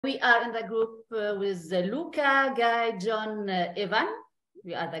We are in the group with Luca, Guy, John, Evan.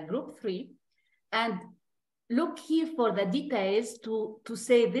 We are the group 3. And look here for the details to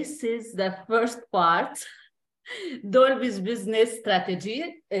say this is the first part, Dolby's business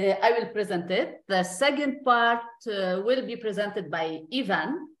strategy. I will present it. The second part will be presented by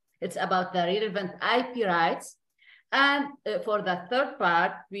Evan. It's about the relevant IP rights. And for the third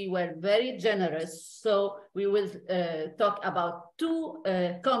part, we were very generous. So we will talk about 2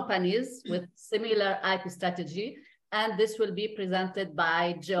 companies with similar IP strategy. And this will be presented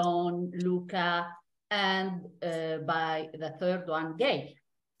by John, Luca, and by the third one, Gay.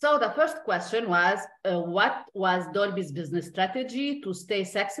 So the first question was, what was Dolby's business strategy to stay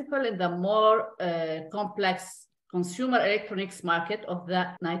successful in the more complex consumer electronics market of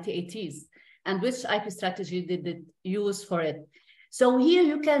the 1980s? And which IP strategy did it use for it? So here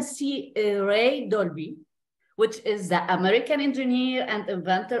you can see Ray Dolby, which is the American engineer and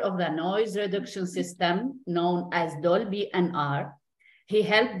inventor of the noise reduction system known as Dolby NR. He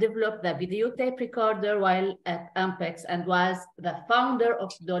helped develop the videotape recorder while at Ampex and was the founder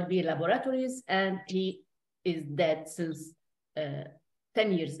of Dolby Laboratories, and he is dead since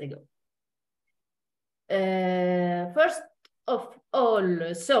 10 years ago. First of all,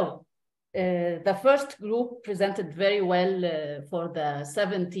 the first group presented very well for the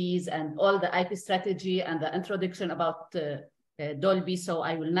 70s and all the IP strategy and the introduction about Dolby, so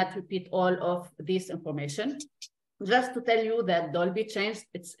I will not repeat all of this information. Just to tell you that Dolby changed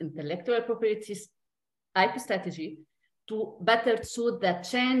its intellectual properties IP strategy to better suit the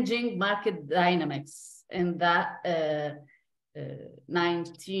changing market dynamics in the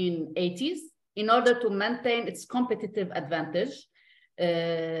 1980s in order to maintain its competitive advantage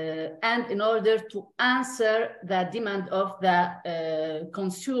and in order to answer the demand of the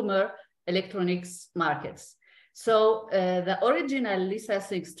consumer electronics markets. So the original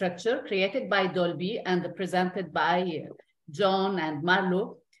licensing structure created by Dolby and presented by John and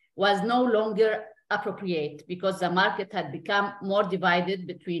Marlo was no longer appropriate because the market had become more divided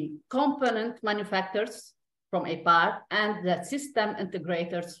between component manufacturers from a part and the system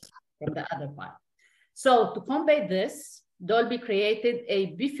integrators from the other part. So to combat this, Dolby created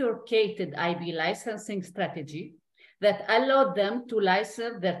a bifurcated IP licensing strategy that allowed them to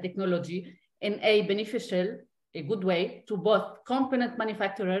license their technology in a beneficial, a good way to both component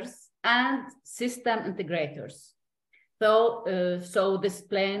manufacturers and system integrators. So this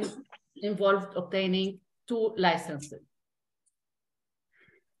plan involved obtaining 2 licenses,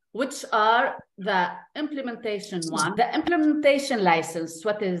 which are the implementation one. The implementation license,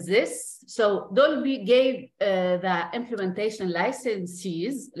 what is this? So Dolby gave the implementation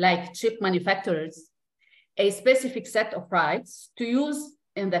licensees, like chip manufacturers, a specific set of rights to use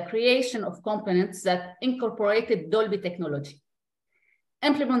in the creation of components that incorporated Dolby technology.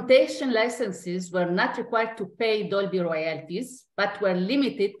 Implementation licenses were not required to pay Dolby royalties, but were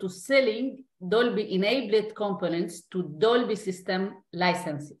limited to selling Dolby-enabled components to Dolby system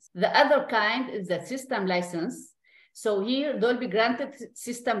licenses. The other kind is the system license. So here, Dolby granted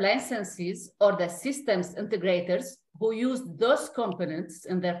system licenses or the systems integrators who used those components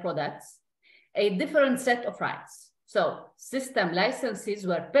in their products a different set of rights. So system licenses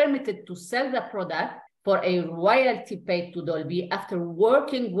were permitted to sell the product for a royalty paid to Dolby after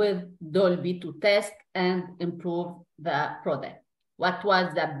working with Dolby to test and improve the product. What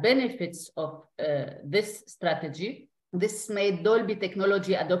was the benefits of this strategy? This made Dolby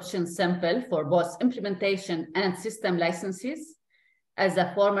technology adoption simple for both implementation and system licenses, as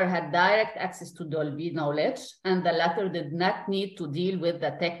the former had direct access to Dolby knowledge, and the latter did not need to deal with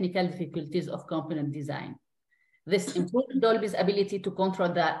the technical difficulties of component design. This improved Dolby's ability to control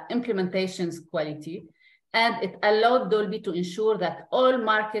the implementation's quality, and it allowed Dolby to ensure that all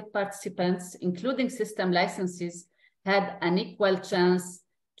market participants, including system licenses, had an equal chance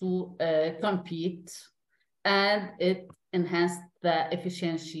to compete, and it enhanced the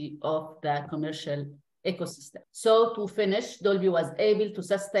efficiency of the commercial ecosystem. So to finish, Dolby was able to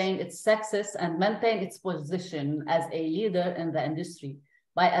sustain its success and maintain its position as a leader in the industry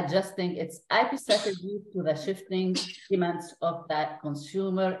by adjusting its IP strategy to the shifting demands of the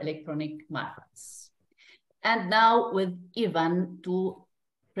consumer electronic markets. And now with Ivan to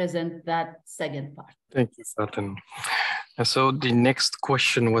present that second part. Thank you, Faten. And so the next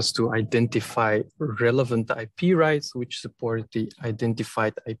question was to identify relevant IP rights which support the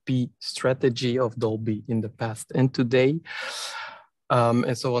identified IP strategy of Dolby in the past and today.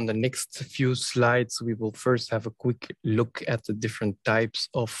 And so on the next few slides, we will first have a quick look at the different types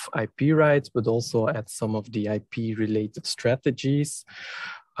of IP rights, but also at some of the IP related strategies.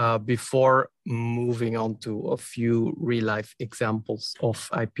 before moving on to a few real-life examples of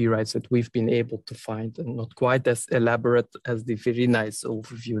IP rights that we've been able to find, and not quite as elaborate as the very nice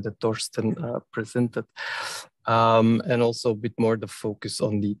overview that Torsten presented, and also a bit more the focus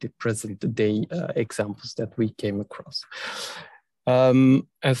on the present-day examples that we came across.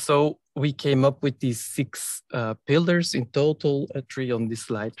 And so we came up with these 6 pillars in total, 3 on this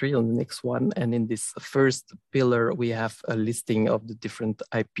slide, 3 on the next one. And in this first pillar, we have a listing of the different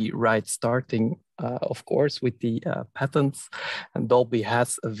IP rights, starting, of course, with the patents. And Dolby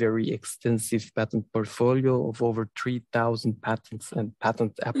has a very extensive patent portfolio of over 3,000 patents and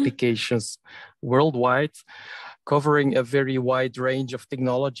patent applications worldwide, covering a very wide range of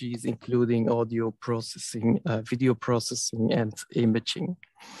technologies, including audio processing, video processing, and imaging.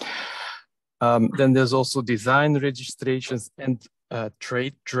 Then there's also design registrations and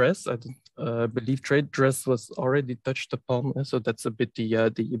trade dress. I believe trade dress was already touched upon. So that's a bit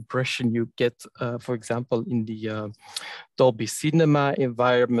the impression you get, for example, in the Dolby Cinema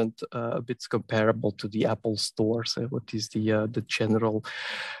environment, a bit comparable to the Apple Store. So what is the general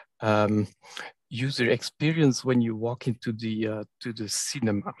user experience when you walk into the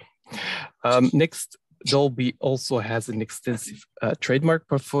cinema. Next, Dolby also has an extensive trademark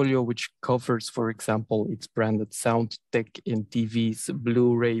portfolio, which covers, for example, its branded sound tech in TVs,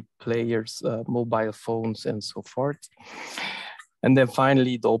 Blu-ray players, mobile phones, and so forth. And then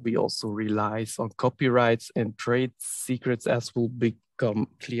finally, Dolby also relies on copyrights and trade secrets, as will become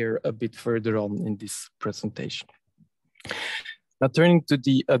clear a bit further on in this presentation. Now, turning to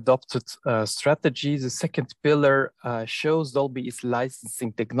the adopted strategy, the second pillar shows Dolby's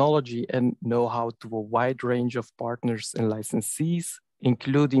licensing technology and know-how to a wide range of partners and licensees,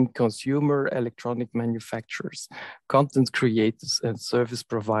 including consumer electronic manufacturers, content creators, and service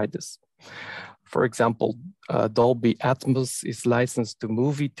providers. For example, Dolby Atmos is licensed to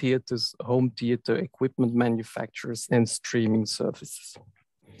movie theaters, home theater equipment manufacturers, and streaming services.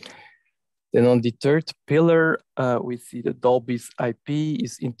 Then on the third pillar, we see that Dolby's IP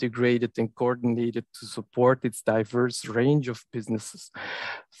is integrated and coordinated to support its diverse range of businesses.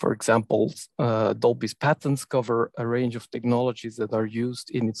 For example, Dolby's patents cover a range of technologies that are used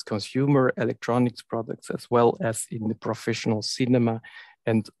in its consumer electronics products, as well as in the professional cinema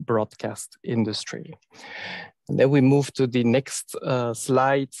and broadcast industry. And then we move to the next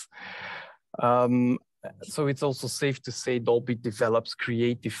slide. So it's also safe to say Dolby develops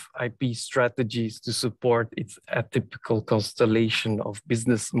creative IP strategies to support its atypical constellation of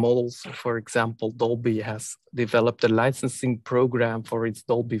business models. For example, Dolby has developed a licensing program for its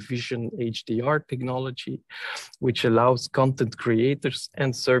Dolby Vision HDR technology, which allows content creators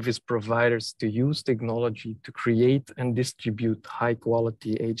and service providers to use technology to create and distribute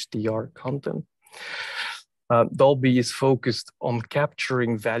high-quality HDR content. Dolby is focused on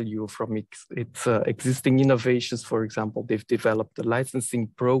capturing value from its existing innovations. For example, they've developed a licensing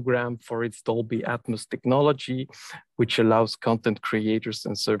program for its Dolby Atmos technology, which allows content creators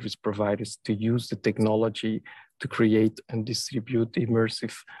and service providers to use the technology to create and distribute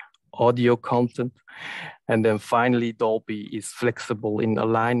immersive audio content. And then finally, Dolby is flexible in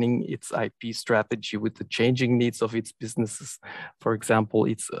aligning its IP strategy with the changing needs of its businesses. For example,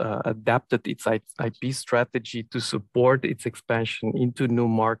 it's adapted its IP strategy to support its expansion into new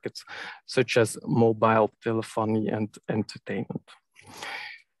markets, such as mobile telephony and entertainment.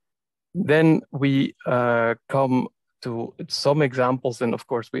 Then we come to some examples, and of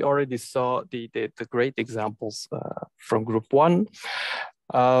course, we already saw the great examples from Group 1.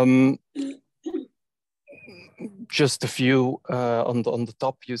 Just a few on the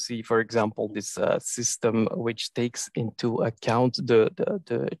top, you see, for example, this system which takes into account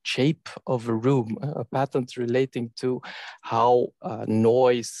the shape of a room, a patent relating to how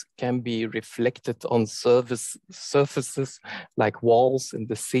noise can be reflected on surfaces like walls and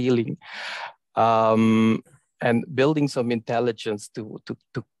the ceiling. And building some intelligence to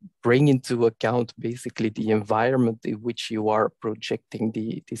bring into account basically the environment in which you are projecting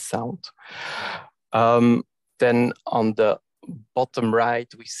the sound. Then on the bottom right,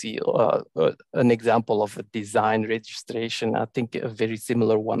 we see an example of a design registration. I think a very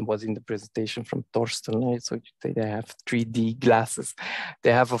similar one was in the presentation from Torsten. Right? So they have 3D glasses.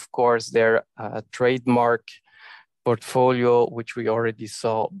 They have, of course, their trademark portfolio, which we already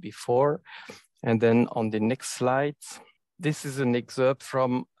saw before. And then on the next slide, this is an excerpt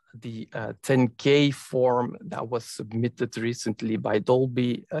from the 10K form that was submitted recently by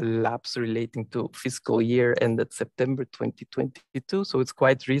Dolby Labs relating to fiscal year ended September 2022. So it's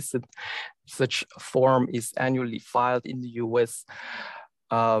quite recent. Such form is annually filed in the US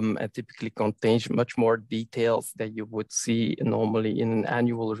and typically contains much more details that you would see normally in an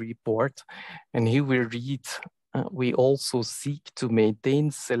annual report. And here we read, we also seek to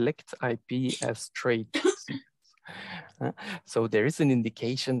maintain select IP as trade secrets. So there is an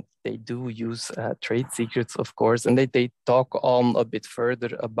indication they do use trade secrets, of course, and they talk on a bit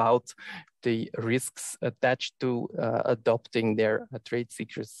further about the risks attached to adopting their trade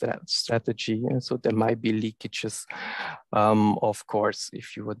secret strategy. And so there might be leakages, of course,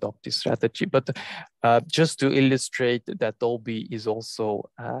 if you adopt this strategy. But just to illustrate that Dolby is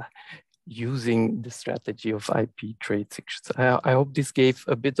also using the strategy of IP trade secrets. I hope this gave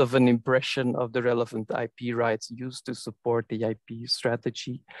a bit of an impression of the relevant IP rights used to support the IP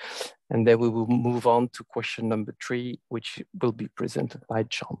strategy. And then we will move on to question number 3, which will be presented by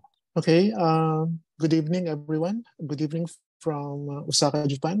John. Okay, good evening, everyone. Good evening from Osaka,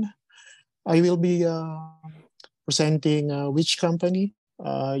 Japan. I will be presenting which company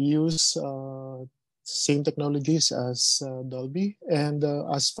use same technologies as Dolby, and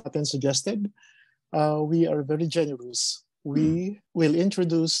as Faten suggested, we are very generous. We will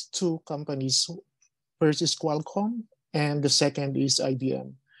introduce 2 companies. First is Qualcomm, and the second is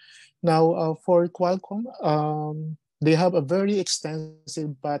IBM. Now, for Qualcomm, they have a very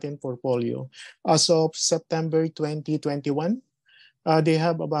extensive patent portfolio. As of September 2021, they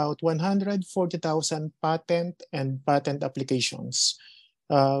have about 140,000 patent and patent applications,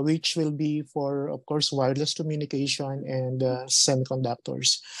 which will be for, of course, wireless communication and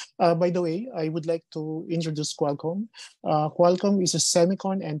semiconductors. By the way, I would like to introduce Qualcomm. Qualcomm is a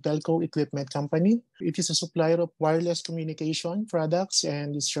semicon and telco equipment company. It is a supplier of wireless communication products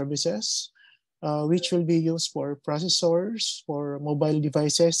and services, which will be used for processors, for mobile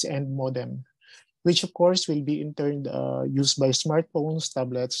devices, and modem, which of course will be in turn used by smartphones,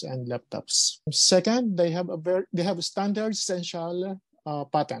 tablets, and laptops. Second, they have standard essential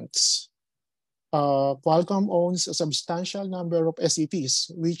patents. Qualcomm owns a substantial number of SEPs,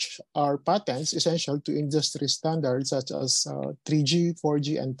 which are patents essential to industry standards such as 3G,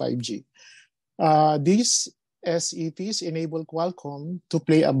 4G, and 5G. These SEPs enable Qualcomm to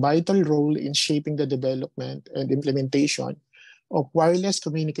play a vital role in shaping the development and implementation of wireless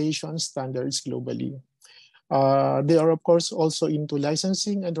communication standards globally. They are, of course, also into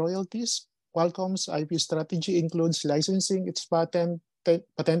licensing and royalties. Qualcomm's IP strategy includes licensing its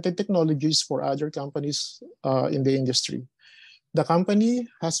patented technologies for other companies in the industry. The company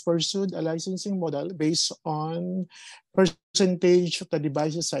has pursued a licensing model based on percentage of the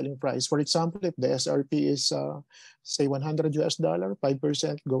device's selling price. For example, if the SRP is say $100,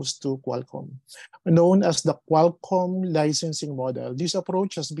 5% goes to Qualcomm, known as the Qualcomm licensing model. This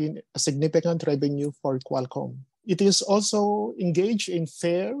approach has been a significant revenue for Qualcomm. It is also engaged in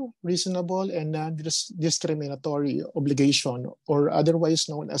fair, reasonable, and non-discriminatory obligation, or otherwise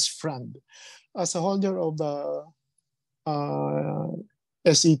known as FRAND. As a holder of the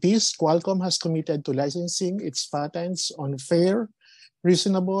SEPs, Qualcomm has committed to licensing its patents on fair,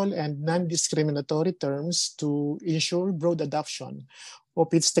 reasonable, and non-discriminatory terms to ensure broad adoption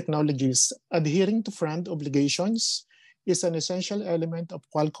of its technologies. Adhering to FRAND obligations is an essential element of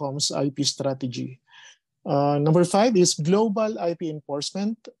Qualcomm's IP strategy. Number 5 is global IP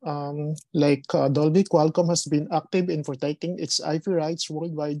enforcement. Like Dolby, Qualcomm has been active in protecting its IP rights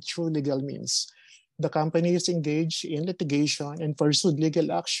worldwide through legal means. The company is engaged in litigation and pursued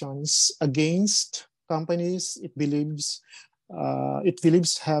legal actions against companies it believes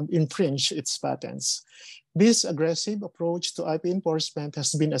have infringed its patents. This aggressive approach to IP enforcement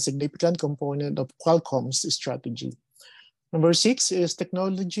has been a significant component of Qualcomm's strategy. Number 6 is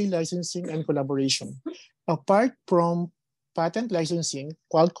technology licensing and collaboration. Apart from patent licensing,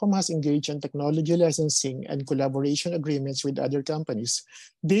 Qualcomm has engaged in technology licensing and collaboration agreements with other companies.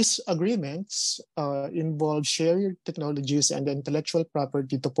 These agreements involve shared technologies and intellectual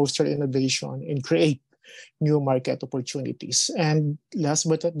property to foster innovation and create new market opportunities. And last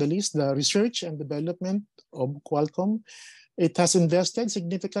but not the least, the research and development of Qualcomm. It has invested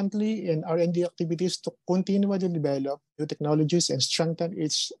significantly in R&D activities to continually develop new technologies and strengthen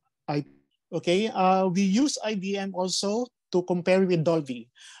its IP. Okay, we use IBM also to compare with Dolby.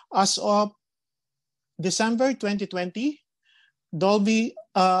 As of December 2020,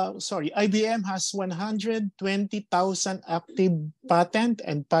 IBM has 120,000 active patent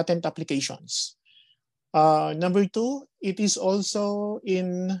and patent applications. Number 2, it is also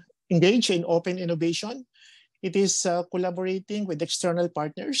engaged in open innovation. It is collaborating with external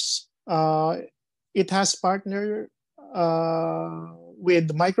partners. It has partnered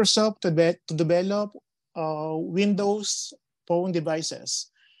with Microsoft to, to develop Windows Phone devices.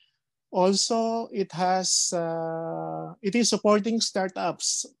 Number 3 is Also, it is supporting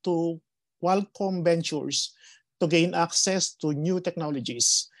startups to Qualcomm Ventures to gain access to new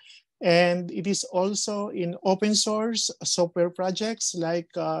technologies. And it is also in open source software projects like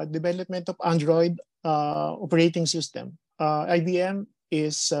development of Android operating system. IBM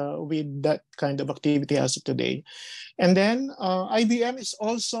is with that kind of activity as of today. And then IBM is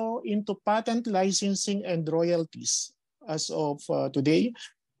also into patent licensing and royalties as of today.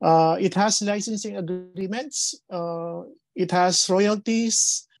 It has licensing agreements. It has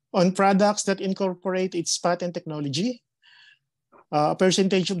royalties on products that incorporate its patent technology. A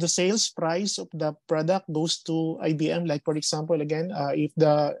percentage of the sales price of the product goes to IBM. Like, for example, again, if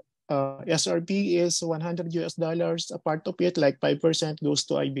the SRP is $100, a part of it, like 5%, goes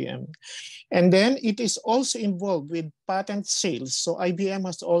to IBM. And then it is also involved with patent sales. So IBM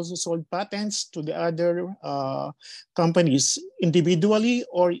has also sold patents to the other companies individually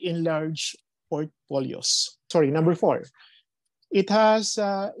or in large portfolios. Sorry, number 4. It has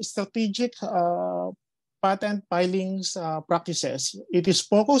strategic patent filings practices. It is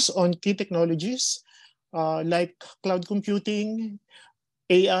focused on key technologies like cloud computing,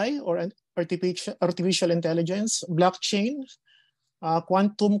 AI or artificial intelligence, blockchain,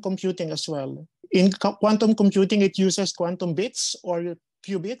 quantum computing as well. In quantum computing, it uses quantum bits or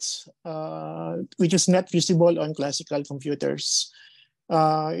qubits, which is not visible on classical computers.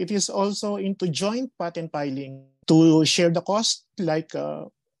 It is also into joint patent filing to share the cost, like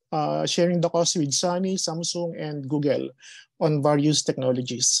sharing the cost with Sony, Samsung, and Google on various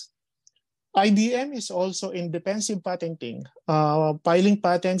technologies. IBM is also in defensive patenting, filing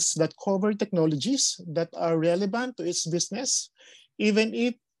patents that cover technologies that are relevant to its business, even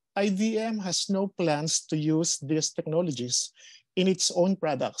if IBM has no plans to use these technologies in its own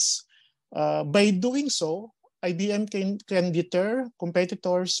products. By doing so, IBM can deter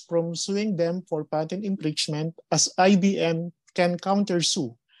competitors from suing them for patent infringement, as IBM can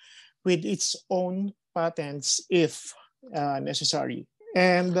countersue with its own patents if necessary.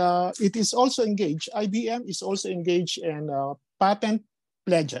 And it is also engaged, IBM is also engaged in patent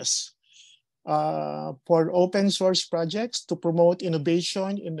pledges for open source projects to promote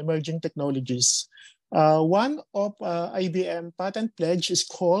innovation in emerging technologies. One of IBM patent pledge is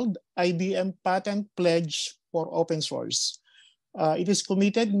called IBM Patent Pledge for Open Source. It is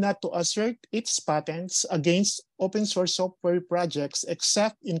committed not to assert its patents against open source software projects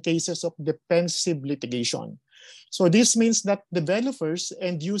except in cases of defensive litigation. So this means that developers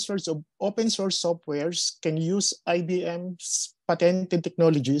and users of open source softwares can use IBM's patented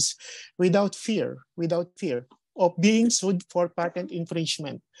technologies without fear of being sued for patent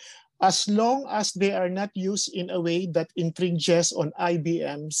infringement, as long as they are not used in a way that infringes on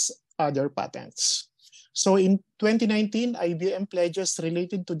IBM's other patents. So in 2019, IBM pledges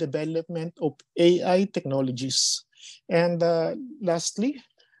related to development of AI technologies. And lastly,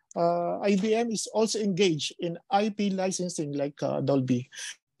 IBM is also engaged in IP licensing like Dolby.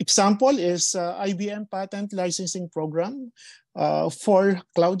 Example is IBM patent licensing program for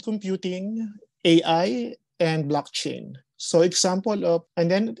cloud computing, AI, and blockchain. So example of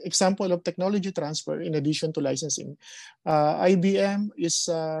technology transfer in addition to licensing. IBM is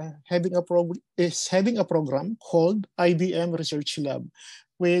having a program called IBM Research Lab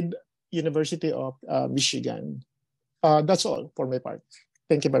with University of Michigan. That's all for my part.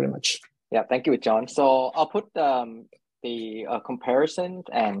 Thank you very much. Yeah, thank you, John. So I'll put the comparison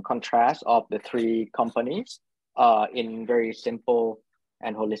and contrast of the three companies in very simple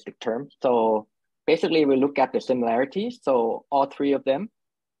and holistic terms. So basically, we look at the similarities. So all three of them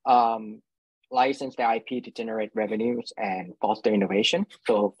license their IP to generate revenues and foster innovation.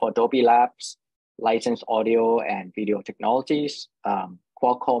 So for Dolby Labs, license audio and video technologies.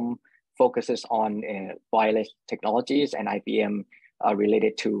 Qualcomm focuses on wireless technologies, and IBM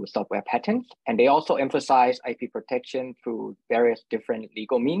related to software patents. And they also emphasize IP protection through various different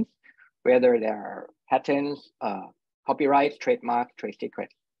legal means, whether there are patents, copyrights, trademarks, trade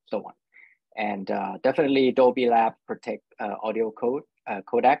secrets, so on. And definitely Dolby Lab protect audio code,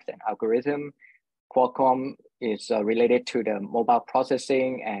 codecs and algorithm. Qualcomm is related to the mobile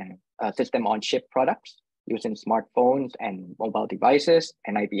processing and system on chip products using smartphones and mobile devices,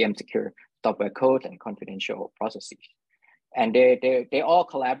 and IBM secure software code and confidential processes. And they all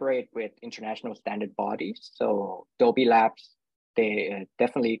collaborate with international standard bodies. So Dolby Labs, they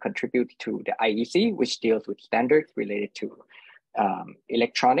definitely contribute to the IEC, which deals with standards related to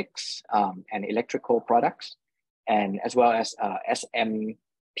electronics and electrical products, and as well as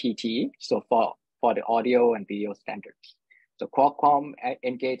SMPTE, so for the audio and video standards. So Qualcomm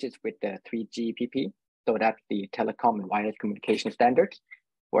engages with the 3GPP, so that's the telecom and wireless communication standards.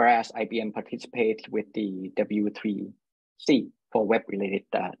 whereas IBM participates with the W3C for web-related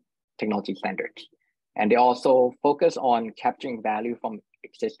technology standards. And they also focus on capturing value from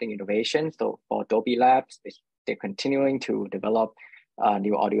existing innovations. So for Dolby Labs, they're continuing to develop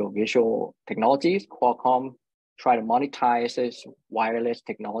new audio-visual technologies. Qualcomm try to monetize this wireless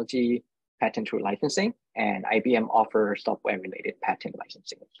technology patent through licensing, and IBM offers software-related patent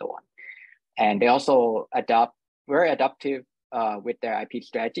licensing and so on. And they also very adaptive with their IP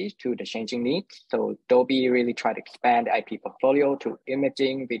strategies to the changing needs. So Dolby really tried to expand the IP portfolio to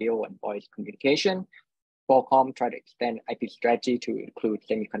imaging, video, and voice communication. Qualcomm tried to extend IP strategy to include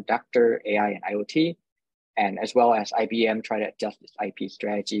semiconductor, AI, and IoT. And as well as IBM tried to adjust its IP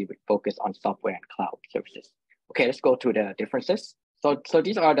strategy with focus on software and cloud services. Okay, let's go to the differences. So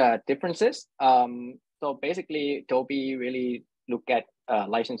these are the differences. So basically, Dolby really look at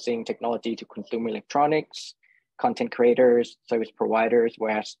licensing technology to consumer electronics, content creators, service providers,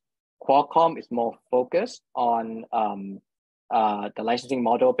 whereas Qualcomm is more focused on the licensing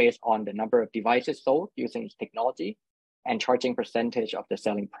model based on the number of devices sold using its technology and charging percentage of the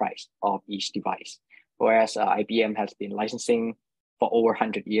selling price of each device. Whereas IBM has been licensing for over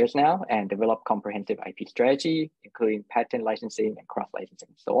 100 years now and developed comprehensive IP strategy, including patent licensing and cross-licensing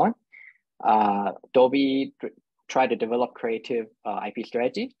and so on. Dolby tried to develop creative IP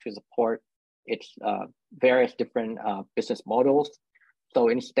strategy to support its various different business models. So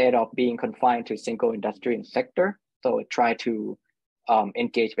instead of being confined to a single industry and sector, so it tried to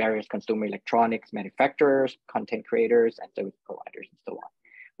engage various consumer electronics manufacturers, content creators, and service providers, and so on.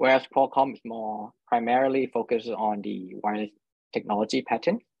 Whereas Qualcomm is more primarily focused on the wireless technology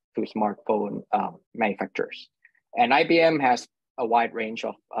patent to smartphone manufacturers. And IBM has a wide range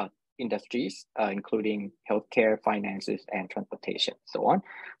of industries, including healthcare, finances, and transportation, so on.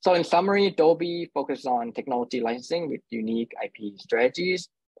 So in summary, Dolby focuses on technology licensing with unique IP strategies.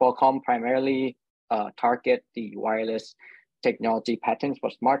 Qualcomm primarily target the wireless technology patents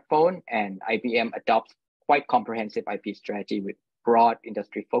for smartphone, and IBM adopts quite comprehensive IP strategy with broad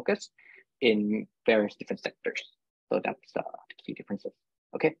industry focus in various different sectors. So that's the key differences.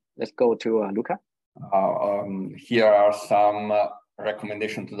 Okay, let's go to Luca. Here are some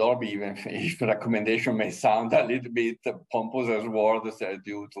recommendations to Dolby, even if recommendation may sound a little bit pompous as words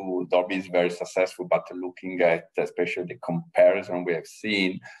due to Dolby is very successful, but looking at especially the comparison we have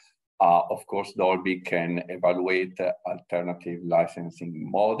seen, of course, Dolby can evaluate alternative licensing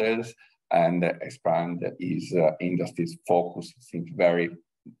models and expand its industry's focus.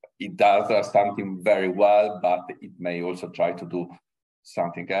 It does something very well, but it may also try to do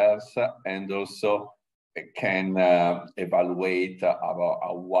something else, and also can evaluate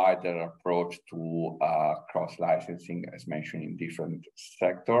a wider approach to cross-licensing, as mentioned in different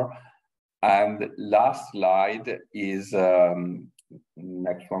sectors. And last slide is,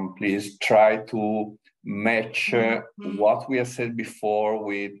 next one, please, try to match what we have said before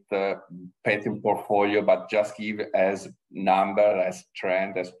with patent portfolio, but just give as number, as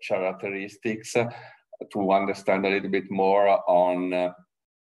trend, as characteristics to understand a little bit more on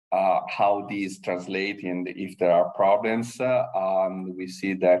how these translate and if there are problems. We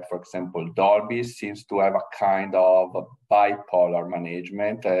see that, for example, Dolby seems to have a kind of bipolar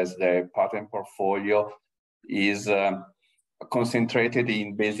management, as the patent portfolio is concentrated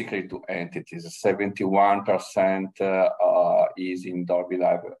in basically two entities. 71% is in Dolby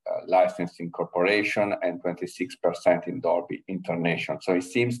Licensing Corporation and 26% in Dolby International. So it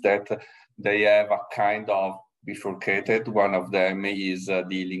seems that they have a kind of bifurcated. One of them is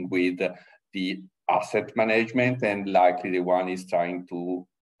dealing with the asset management, and likely the one is trying to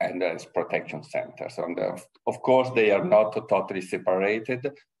handle protection centers. And of course, they are not totally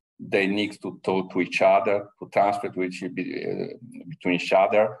separated. They need to talk to each other, to transfer between each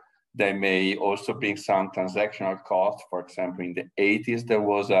other. They may also bring some transactional costs. For example, in the 80s, there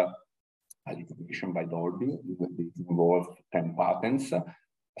was a litigation by Dolby. It involved 10 patents.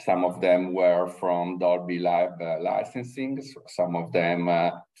 Some of them were from Dolby Live licensing. Some of them,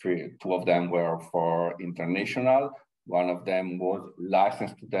 two of them were for international. One of them was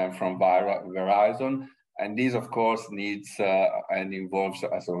licensed to them from Verizon. And this, of course, needs and involves,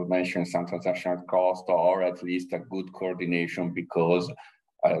 as I mentioned, some transactional cost, or at least a good coordination, because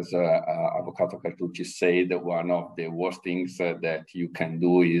as Avvocato Cartucci said, one of the worst things that you can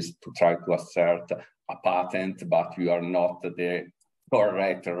do is to try to assert a patent, but you are not the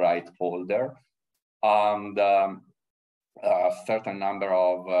correct right holder. And a certain number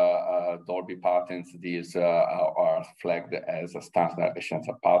of Dolby patents, these are flagged as a standard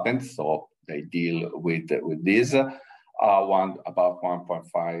essential patents, so they deal with this. about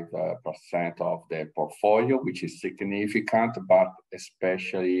 1.5% of the portfolio, which is significant, but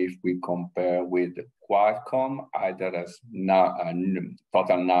especially if we compare with Qualcomm, either as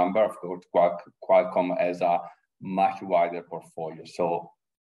total number, of course, Qualcomm has a much wider portfolio. So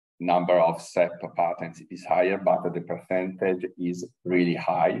number of SEP patents is higher, but the percentage is really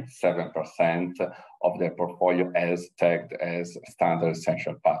high, 7% of the portfolio as tagged as standard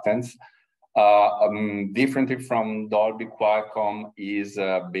essential patents. Differently from Dolby, Qualcomm is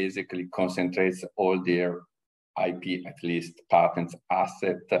basically concentrates all their IP, at least patents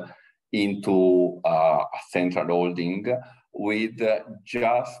asset, into a central holding with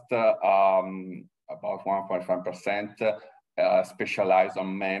just about 1.5% specialized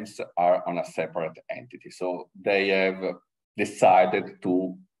on MEMS are on a separate entity. So they have decided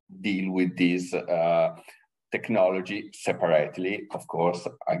to deal with this technology separately, of course,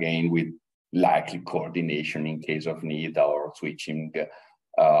 again, with likely coordination in case of need or switching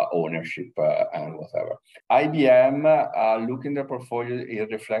ownership and whatever. IBM, looking at the portfolio,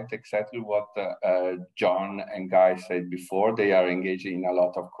 it reflects exactly what John and Guy said before. They are engaged in a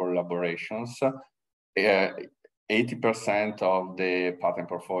lot of collaborations. 80% of the patent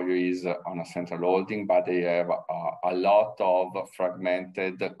portfolio is on a central holding, but they have a lot of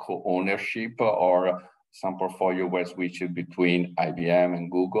fragmented co-ownership, or some portfolio were switched between IBM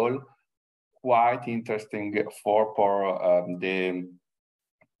and Google. Quite interesting for the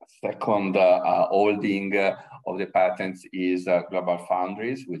second holding of the patents is Global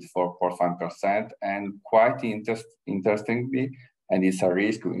Foundries with 4.5%, and quite interestingly, and it's a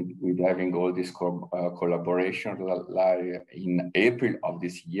risk with having all this collaboration. Like in April of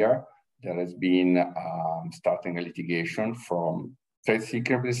this year, there has been starting a litigation from trade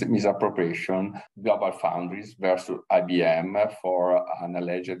secret misappropriation, Global Foundries versus IBM for an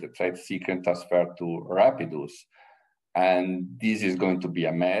alleged trade secret transfer to Rapidus. And this is going to be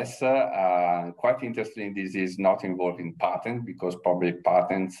a mess. Quite interesting, this is not involved in patent because public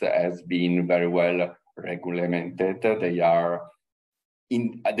patents has been very well regulated. They are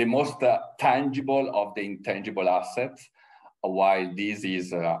in the most tangible of the intangible assets, while this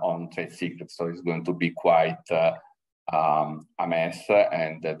is on trade secrets. So it's going to be quite a mess,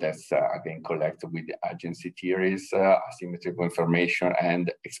 and that's again collected with the agency theories, asymmetrical information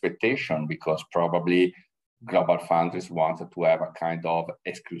and expectation, because probably Global Foundries wanted to have a kind of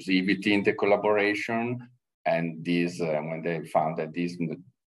exclusivity in the collaboration, and this when they found that this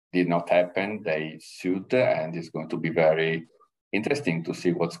did not happen, they sued, and it's going to be very interesting to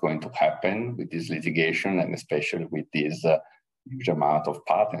see what's going to happen with this litigation, and especially with this huge amount of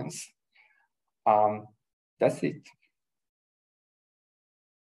patents. That's it.